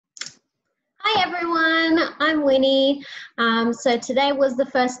everyone, I'm Winnie. So today was the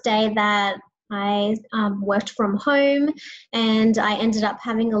first day that I worked from home, and I ended up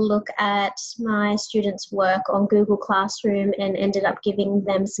having a look at my students' work on Google Classroom and ended up giving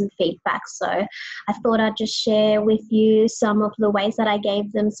them some feedback. So I thought I'd just share with you some of the ways that I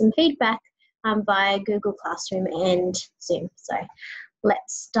gave them some feedback via Google Classroom and Zoom. So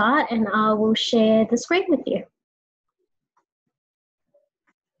let's start, and I will share the screen with you.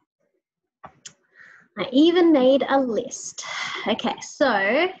 I even made a list. Okay,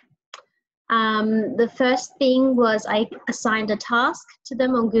 so the first thing was I assigned a task to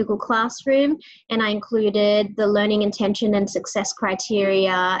them on Google Classroom, and I included the learning intention and success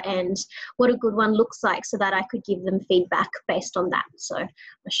criteria and what a good one looks like so that I could give them feedback based on that. So I'll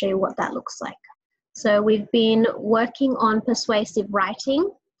show you what that looks like. So we've been working on persuasive writing,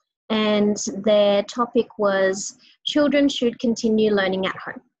 and their topic was children should continue learning at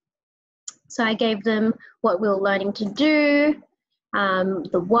home. So I gave them what we were learning to do,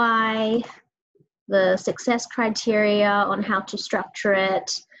 the why, the success criteria on how to structure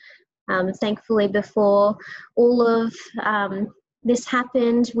it. Thankfully, before all of this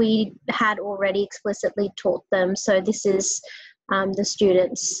happened, we had already explicitly taught them. So this is the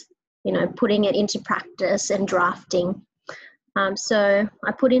students, putting it into practice and drafting. So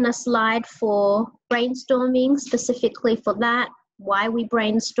I put in a slide for brainstorming specifically for that, why we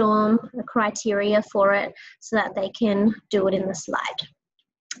brainstorm, a criteria for it, so that they can do it in the slide.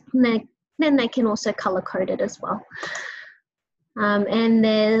 And then they can also color code it as well. And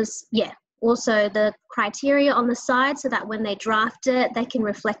there's, also the criteria on the side so that when they draft it, they can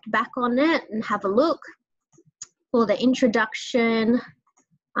reflect back on it and have a look. For the introduction,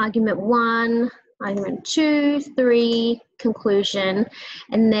 argument 1, argument 2, 3, conclusion,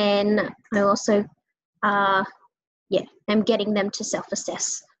 and then I also I'm getting them to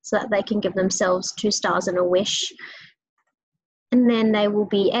self-assess so that they can give themselves 2 stars and a wish. And then they will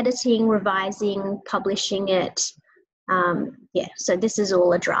be editing, revising, publishing it. So this is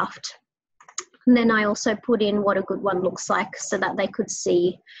all a draft. And then I also put in what a good one looks like so that they could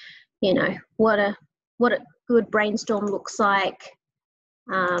see, what a good brainstorm looks like,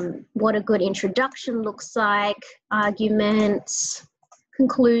 what a good introduction looks like, arguments,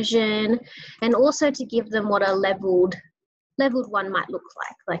 conclusion, and also to give them what a leveled one might look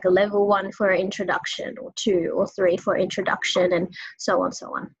like a level 1 for introduction, or 2 or 3 for introduction, and so on.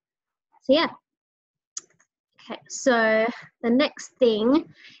 So yeah. Okay, so the next thing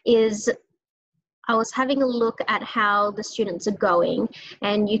is I was having a look at how the students are going,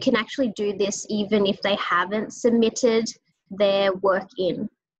 and you can actually do this even if they haven't submitted their work in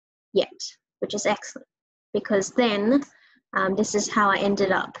yet, which is excellent, because then this is how I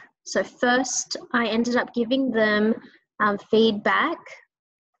ended up. So first, I ended up giving them feedback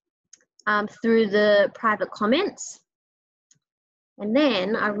through the private comments. And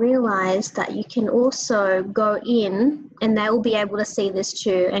then I realized that you can also go in, and they will be able to see this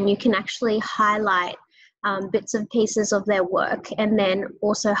too, and you can actually highlight bits and pieces of their work, and then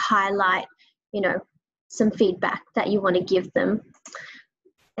also highlight, some feedback that you want to give them.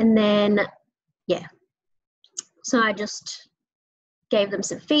 And then, so I just gave them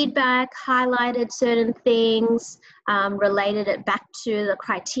some feedback, highlighted certain things, related it back to the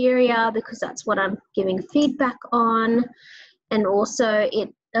criteria because that's what I'm giving feedback on. And also it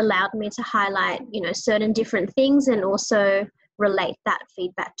allowed me to highlight, certain different things and also relate that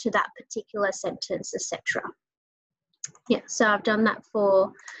feedback to that particular sentence, etc. So I've done that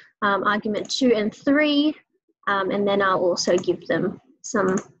for argument 2 and 3, and then I'll also give them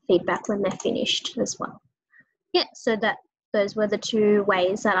some feedback when they're finished as well. So those were the 2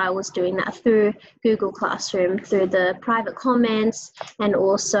 ways that I was doing that, through Google Classroom, through the private comments, and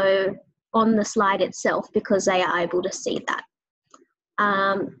also on the slide itself because they are able to see that.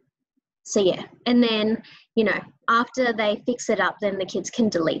 And then, after they fix it up, then the kids can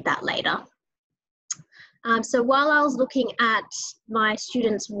delete that later. So while I was looking at my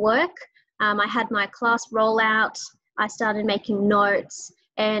students' work, I had my class rollout, I started making notes,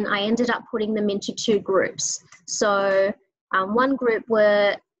 and I ended up putting them into 2 groups. So one group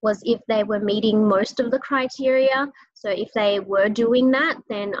was if they were meeting most of the criteria. So if they were doing that,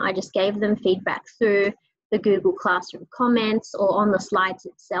 then I just gave them feedback through the Google Classroom comments or on the slides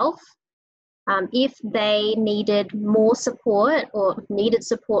itself. If they needed more support or needed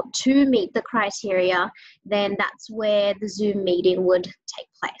support to meet the criteria, then that's where the Zoom meeting would take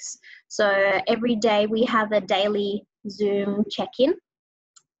place. So every day we have a daily Zoom check-in,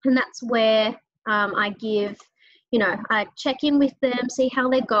 and that's where I give, I check in with them, see how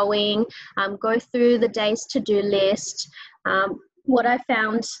they're going, go through the day's to-do list, what I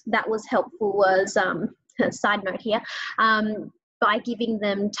found that was helpful was, a side note here, by giving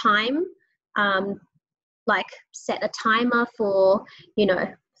them time, like set a timer for,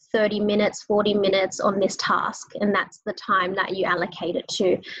 30 minutes, 40 minutes on this task, and that's the time that you allocate it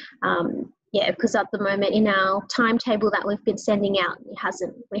to. Because at the moment in our timetable that we've been sending out,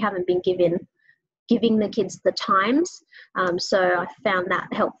 we haven't been giving the kids the times. So I found that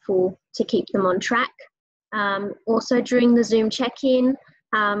helpful to keep them on track. Also during the Zoom check-in,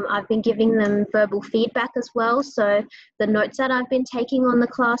 I've been giving them verbal feedback as well. So the notes that I've been taking on the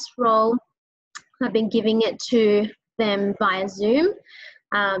class roll, I've been giving it to them via Zoom.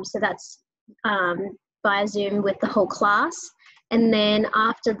 So that's via Zoom with the whole class. And then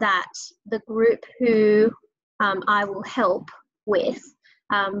after that, the group who I will help with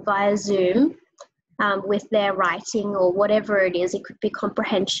via Zoom with their writing or whatever it is, it could be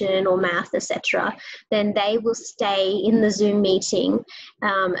comprehension or math, etc., then they will stay in the Zoom meeting,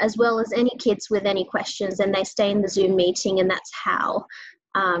 as well as any kids with any questions, and they stay in the Zoom meeting, and that's how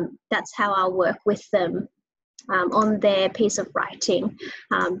I'll work with them on their piece of writing,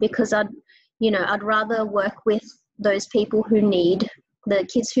 because I'd rather work with those people the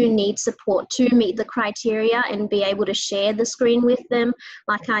kids who need support to meet the criteria and be able to share the screen with them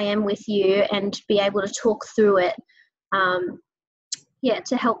like I am with you, and be able to talk through it,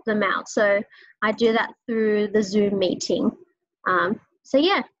 to help them out. So I do that through the Zoom meeting. So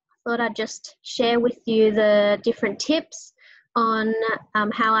yeah, I thought I'd just share with you the different tips on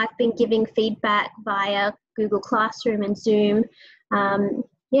how I've been giving feedback via Google Classroom and Zoom.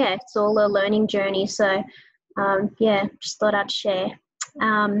 It's all a learning journey. So just thought I'd share.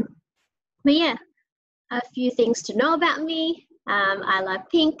 But yeah, a few things to know about me. I love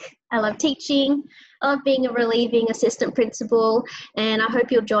pink, I love teaching, I love being a relieving assistant principal, and I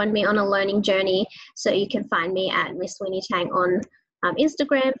hope you'll join me on a learning journey. So you can find me at Miss Winnie Tang on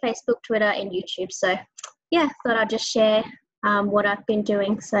Instagram, Facebook, Twitter, and YouTube. So yeah, thought I'd just share what I've been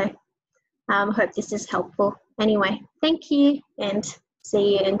doing. So hope this is helpful. Anyway, thank you, and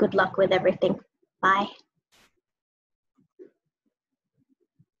see you, and good luck with everything. Bye.